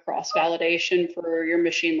sort of cross-validation for your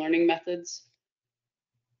machine learning methods?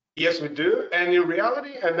 Yes, we do. And in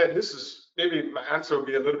reality, and then this is maybe my answer will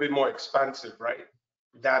be a little bit more expansive, right?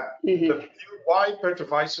 That why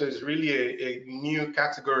PetroVisor is really a new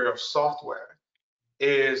category of software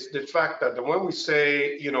is the fact that when we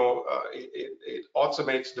say, it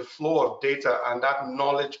automates the flow of data and that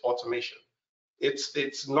knowledge automation.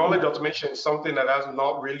 It's knowledge automation is something that has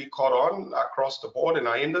not really caught on across the board in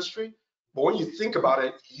our industry. But when you think about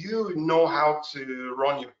it, you know how to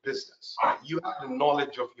run your business. Right? You have the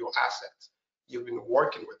knowledge of your assets. You've been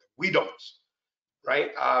working with it. We don't,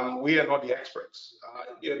 right? We are not the experts.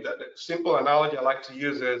 The simple analogy I like to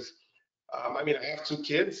use is, I have 2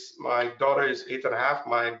 kids. My daughter is 8.5.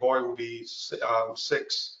 My boy will be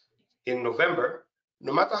 6 in November.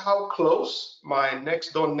 No matter how close my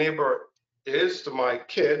next door neighbor is to my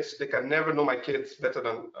kids, they can never know my kids better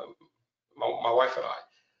than my wife and I.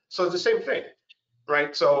 So it's the same thing,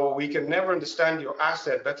 right? So we can never understand your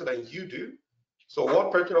asset better than you do. So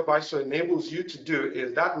what PetroVisor enables you to do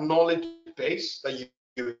is that knowledge base that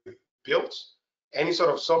you built, any sort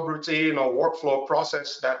of subroutine or workflow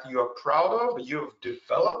process that you are proud of, you've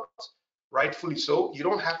developed, rightfully so, you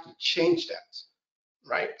don't have to change that,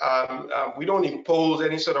 right? We don't impose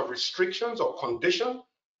any sort of restrictions or condition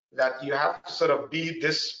that you have to sort of be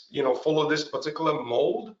this, follow this particular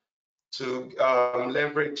mold to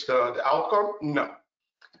leverage the outcome. No,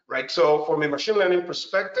 right? So from a machine learning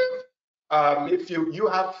perspective, if you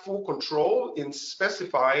have full control in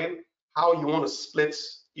specifying how you want to split,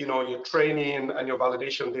 your training and your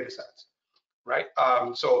validation data sets, right?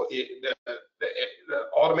 So the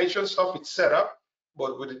automation stuff it's set up,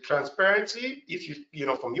 but with the transparency, if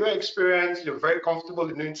you, from your experience, you're very comfortable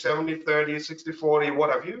in doing 70-30, 60-40, what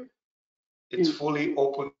have you, it's fully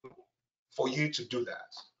open for you to do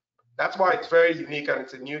that. That's why it's very unique and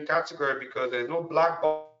it's a new category because there's no black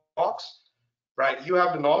box, right? You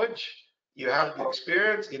have the knowledge, you have the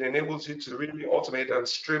experience, it enables you to really automate and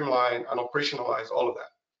streamline and operationalize all of that.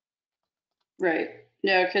 Right.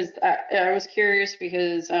 No, because I was curious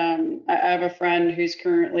because I have a friend who's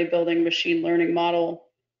currently building machine learning model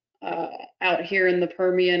out here in the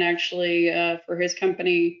Permian actually for his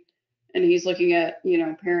company. And he's looking at,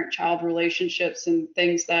 parent-child relationships and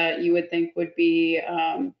things that you would think would be,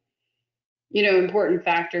 important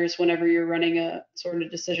factors whenever you're running a sort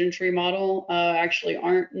of decision tree model actually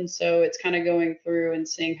aren't. And so it's kind of going through and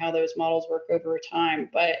seeing how those models work over time.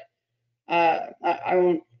 But I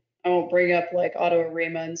won't bring up like auto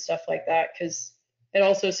ARIMA and stuff like that because it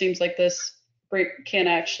also seems like this can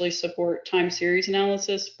actually support time series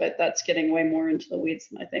analysis, but that's getting way more into the weeds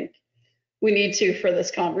than I think we need to for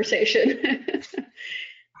this conversation.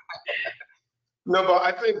 No, but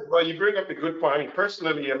I think, well, you bring up a good point.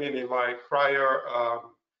 Personally, in my prior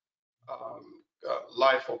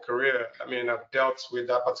life or career, I've dealt with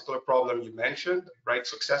that particular problem you mentioned, right,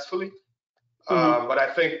 successfully, But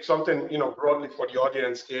I think something, broadly for the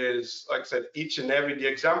audience is, like I said, the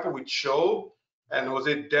example we showed and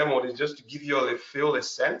Jose demoed is just to give you a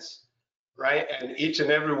sense, right? And each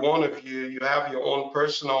and every one of you have your own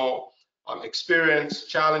personal experience,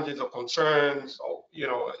 challenges or concerns, or,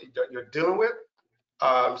 that you're dealing with.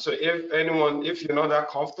 So if you're not that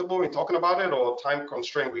comfortable in talking about it or time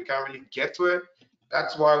constraint, we can't really get to it.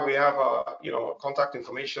 That's why we have contact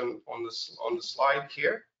information on the slide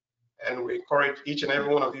here, and we encourage each and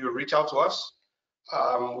every one of you to reach out to us.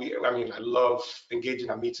 I love engaging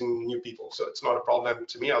and meeting new people, so it's not a problem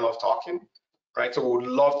to me. I love talking, right? So we would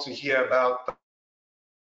love to hear about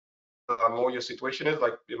what your situation is,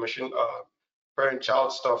 like the machine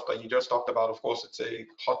parent-child stuff that you just talked about. Of course, it's a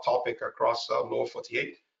hot topic across Lower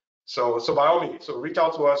 48. So by all means, so reach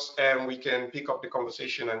out to us and we can pick up the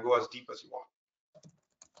conversation and go as deep as you want.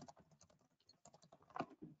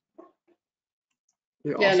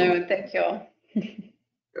 Yeah, awesome. no, thank y'all.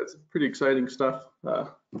 That's pretty exciting stuff. Yeah,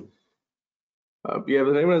 if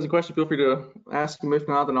anyone has a question, feel free to ask them. If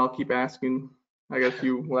not, then I'll keep asking. I got a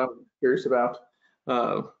few I'm curious about.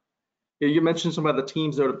 Yeah, you mentioned something about the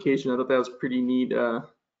Teams notification. I thought that was pretty neat. That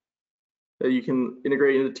you can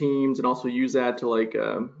integrate into Teams and also use that to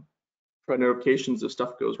provide notifications if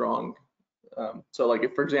stuff goes wrong. So like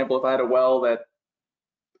if, for example, if I had a well that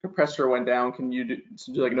compressor went down, can you do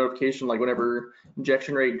like a notification, like whenever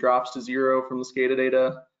injection rate drops to 0 from the SCADA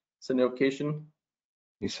data, it's a notification?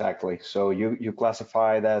 Exactly. So you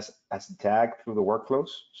classify it as a tag through the workflows.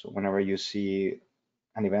 So whenever you see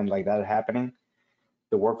an event like that happening,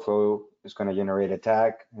 the workflow is going to generate a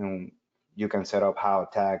tag, and you can set up how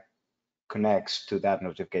a tag connects to that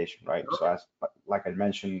notification, right? So as like I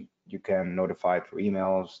mentioned, you can notify through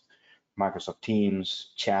emails, Microsoft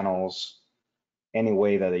Teams, channels, any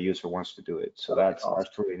way that the user wants to do it. So that's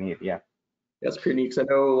really neat. Yeah. That's pretty neat, because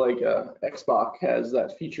I know like Xbox has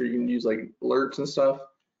that feature. You can use like alerts and stuff.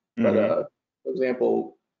 But for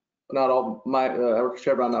example, not all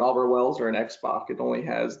Chevron, not all of our wells are in Xbox. It only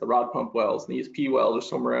has the rod pump wells, and the ESP wells are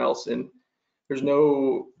somewhere else. And there's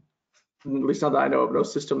no, at least not that I know of, no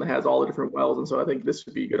system that has all the different wells. And so I think this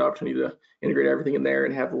would be a good opportunity to integrate everything in there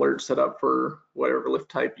and have alerts set up for whatever lift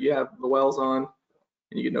type you have the wells on,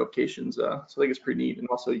 and you get notifications. So I think it's pretty neat. And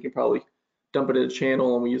also you can probably dump it in a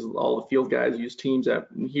channel, and we use all the field guys use Teams app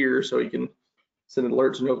in here, so you can send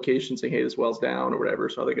alerts and notifications saying, hey, this well's down or whatever.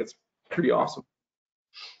 So I think it's pretty awesome.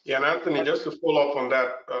 Yeah, and Anthony, just to follow up on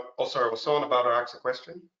that, sorry, was someone about to ask a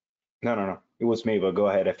question? No. It was me, but go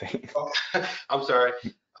ahead, Efe. Oh, I'm sorry.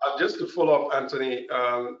 Just to follow up, Anthony,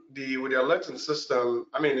 with the alerting system,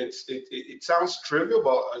 I mean, it sounds trivial,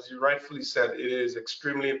 but as you rightfully said, it is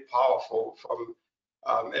extremely powerful from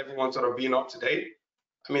everyone sort of being up to date.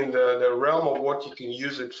 I mean, the realm of what you can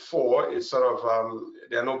use it for is sort of,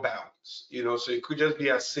 there are no bounds, so it could just be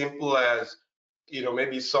as simple as,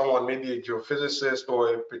 maybe a geophysicist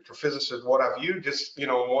or a petrophysicist, what have you, just,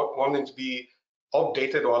 wanting to be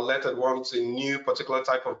updated or alerted once a new particular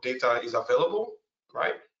type of data is available,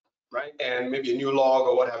 right? And maybe a new log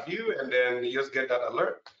or what have you, and then you just get that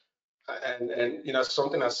alert. And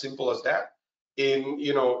something as simple as that. In,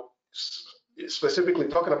 specifically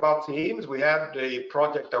talking about Teams, we had a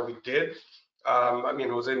project that we did. I mean,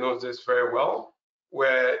 Jose knows this very well,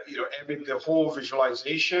 where the whole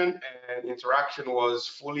visualization and interaction was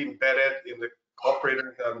fully embedded in the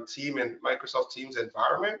operator team and Microsoft Teams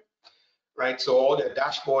environment, right? So all the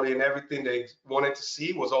dashboarding, everything they wanted to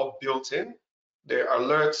see was all built in. The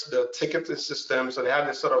alerts, the ticketing system, so they had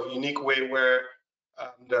this sort of unique way where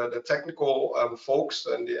the technical folks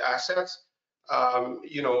and the assets,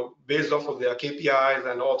 based off of their KPIs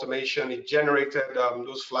and automation, it generated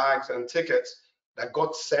those flags and tickets that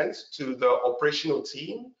got sent to the operational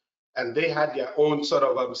team, and they had their own sort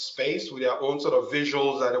of space with their own sort of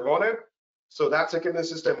visuals that they wanted. So that ticketing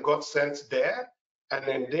system got sent there, and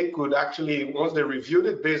then they could actually, once they reviewed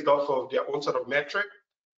it based off of their own sort of metric,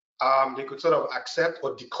 they could sort of accept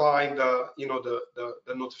or decline the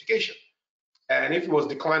notification. And if it was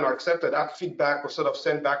declined or accepted, that feedback was sort of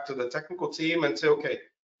sent back to the technical team and say, okay,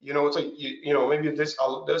 so maybe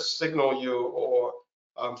this signal you or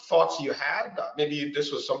thoughts you had, maybe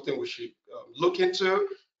this was something we should look into.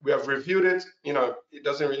 We have reviewed it. It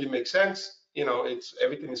doesn't really make sense.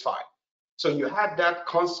 Everything is fine. So you had that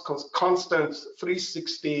constant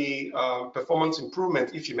 360 performance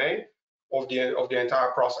improvement, if you may, of the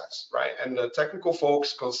entire process, right? And the technical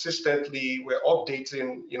folks consistently were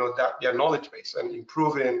updating, their knowledge base and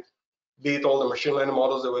improving, be it all the machine learning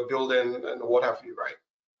models that we're building and what have you,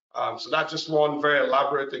 right? So that's just one very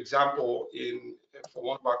elaborate example for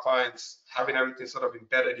one of our clients having everything sort of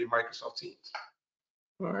embedded in Microsoft Teams.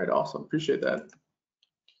 All right, awesome. Appreciate that.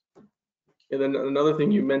 And then another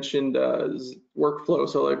thing you mentioned is workflow.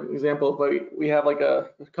 So like example, if we have like a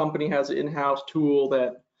company has an in-house tool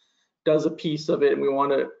that does a piece of it and we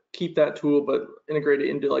want to keep that tool but integrate it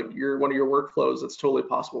into like one of your workflows, that's totally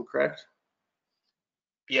possible, correct?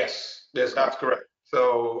 Yes, that's correct.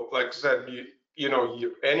 So like I said,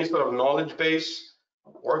 any sort of knowledge base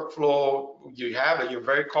workflow you have that you're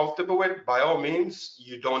very comfortable with, by all means,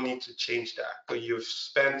 you don't need to change that. So you've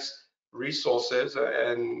spent resources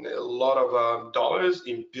and a lot of dollars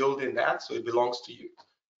in building that, so it belongs to you.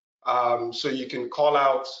 So you can call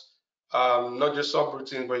out not just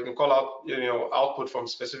subroutines, but you can call out output from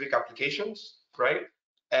specific applications, right?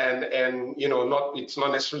 And it's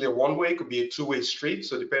not necessarily a one-way, it could be a two-way street.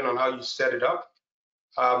 So depending on how you set it up.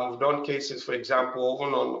 We've done cases, for example,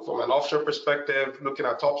 from an offshore perspective, looking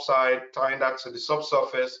at topside, tying that to the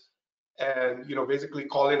subsurface, and basically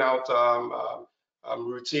calling out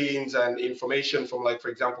routines and information from, like, for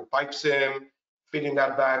example, pipe sim, feeding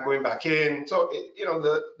that back, going back in. So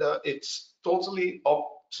it's totally up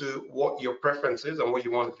to what your preference is and what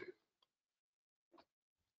you want to do.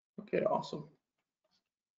 Okay, awesome.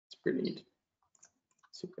 It's pretty neat.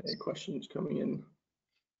 See if any questions coming in.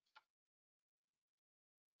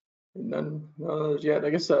 None yet. I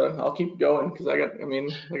guess I'll keep going because like I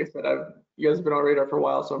said, you guys have been on radar for a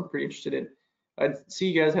while, so I'm pretty interested in. I see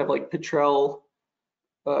you guys have like Petrel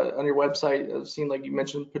on your website. I've seen like you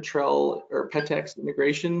mentioned Petrel or Petex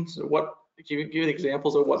integration. So can you give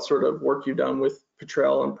examples of what sort of work you've done with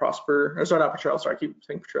Petrel and Prosper? Or sorry, not Petrel. Sorry, I keep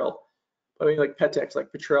saying Petrel. I mean like Petex,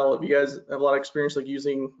 like Petrel. If you guys have a lot of experience like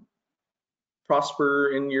using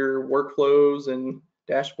Prosper in your workflows and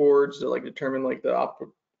dashboards to like determine like the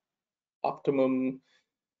optimum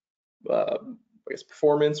I guess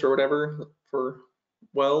performance or whatever for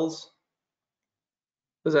wells.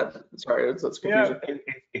 Is that, sorry, that's confusing. Yeah,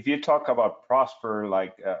 if you talk about Prosper,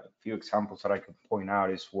 like a few examples that I could point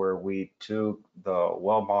out is where we took the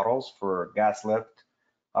well models for gas lift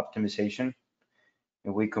optimization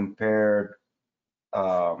and we compared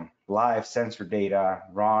live sensor data,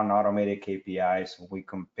 run automated KPIs, and we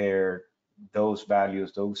compared those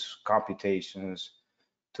values, those computations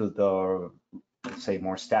to the, let's say,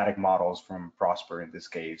 more static models from Prosper in this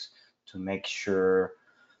case, to make sure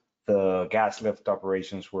the gas lift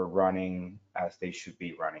operations were running as they should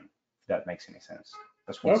be running, if that makes any sense.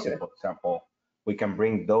 That's one simple example. We can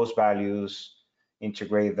bring those values,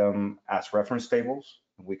 integrate them as reference tables.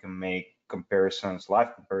 We can make comparisons,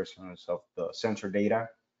 live comparisons of the sensor data,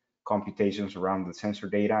 computations around the sensor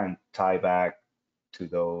data, and tie back to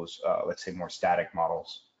those, let's say, more static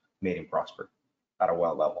models made in Prosper at a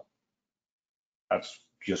well level. That's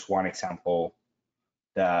just one example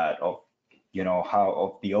that of how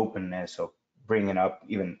of the openness of bringing up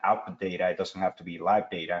even output data. It doesn't have to be live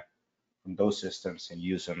data from those systems and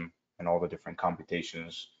use them in all the different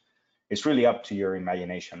computations. It's really up to your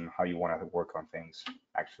imagination how you want to work on things,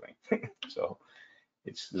 actually. So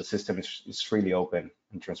the system is really open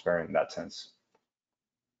and transparent in that sense.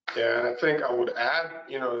 Yeah, and I think I would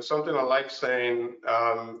add, something I like saying,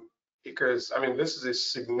 because this is a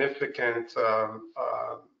significant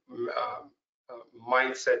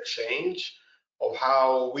mindset change of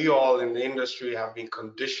how we all in the industry have been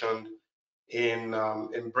conditioned in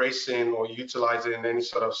embracing or utilizing any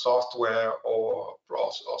sort of software or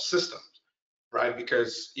systems, right?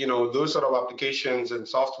 Because those sort of applications and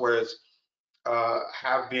softwares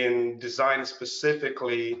have been designed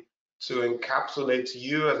specifically to encapsulate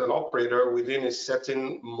you as an operator within a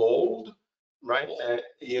certain mold, right?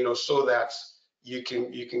 And so that you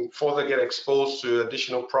can further get exposed to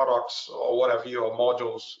additional products or whatever your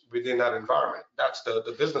modules within that environment. That's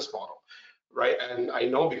the business model, right? And I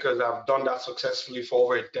know because I've done that successfully for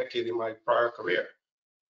over a decade in my prior career.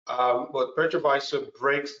 But PetroVisor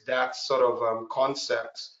breaks that sort of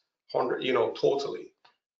concept, totally.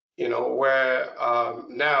 Where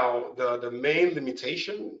now the main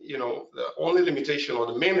limitation, the only limitation or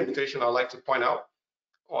the main limitation I'd like to point out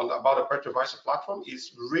about the PetroVisor platform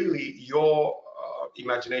is really your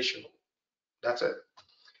imagination. That's it,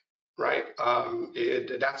 right?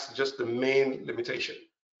 That's just the main limitation.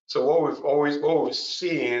 So what we're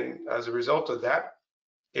seeing as a result of that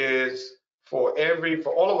is for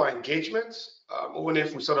all of our engagements, even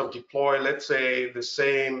if we sort of deploy, let's say, the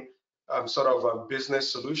same sort of business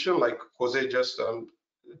solution like Jose just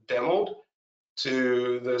demoed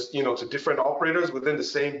to to different operators within the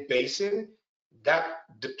same basin, that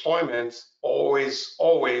deployment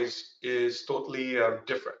always is totally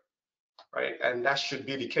different, right? And that should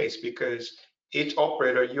be the case because each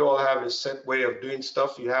operator, you all have a set way of doing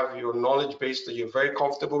stuff. You have your knowledge base that you're very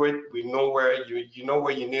comfortable with. We know where you know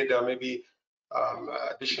where you need maybe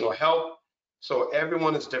additional help. So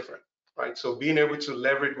everyone is different, right? So being able to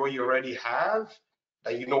leverage what you already have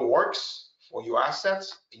that you know works for your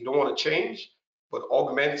assets, you don't want to change, but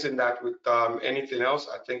augmenting that with anything else,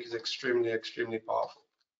 I think is extremely, extremely powerful.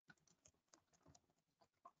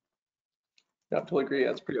 Yeah, I totally agree.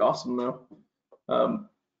 That's pretty awesome, though.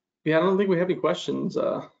 Yeah, I don't think we have any questions.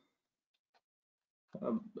 Any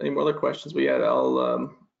more other questions? But yeah,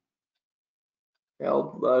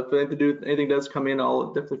 if anything does come in,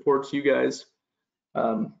 I'll definitely forward to you guys.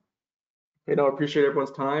 I appreciate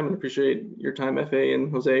everyone's time and appreciate your time, FA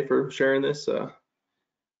and Jose, for sharing this.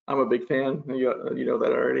 I'm a big fan. You know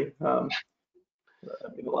that already. I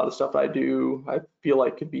mean, a lot of stuff I do, I feel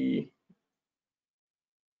like could be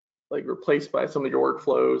like replaced by some of your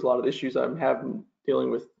workflows. A lot of the issues I'm having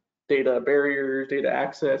dealing with data barriers, data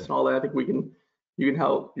access, and all that. I think you can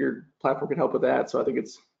help. Your platform can help with that. So I think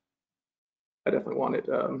I definitely want it.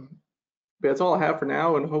 But that's all I have for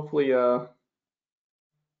now, and hopefully, if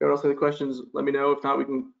anyone else has any questions, let me know. If not, we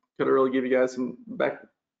can kind of really give you guys some back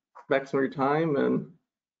some of your time, and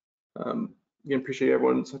again, appreciate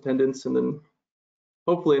everyone's attendance, and then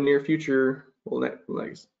hopefully in the near future,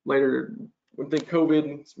 later when the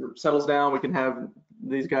COVID settles down, we can have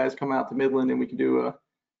these guys come out to Midland and we can do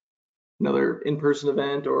another in-person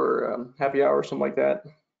event or happy hour or something like that.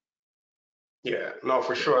 Yeah, no,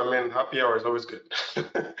 for sure. I mean, happy hour is always good.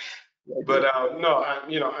 But no,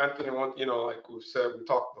 Anthony, like we said, we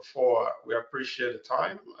talked before, we appreciate the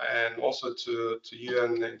time, and also to you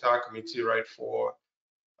and the entire committee, right, for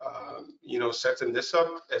setting this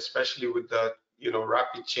up, especially with the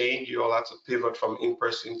rapid change. You all had to pivot from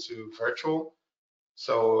in-person to virtual,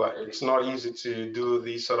 so it's not easy to do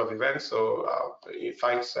these sort of events. So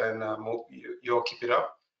thanks, and you all keep it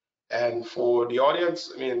up. And for the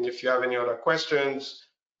audience, I mean, if you have any other questions,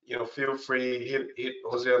 feel free, hit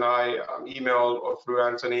Jose and I email or through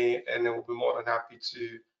Anthony, and then we'll be more than happy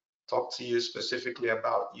to talk to you specifically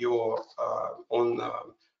about your own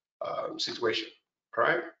situation. All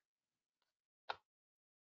right.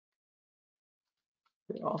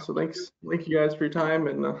 Also, thank you guys for your time,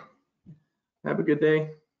 and have a good day.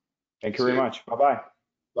 Thank you very much. Bye-bye.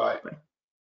 Bye.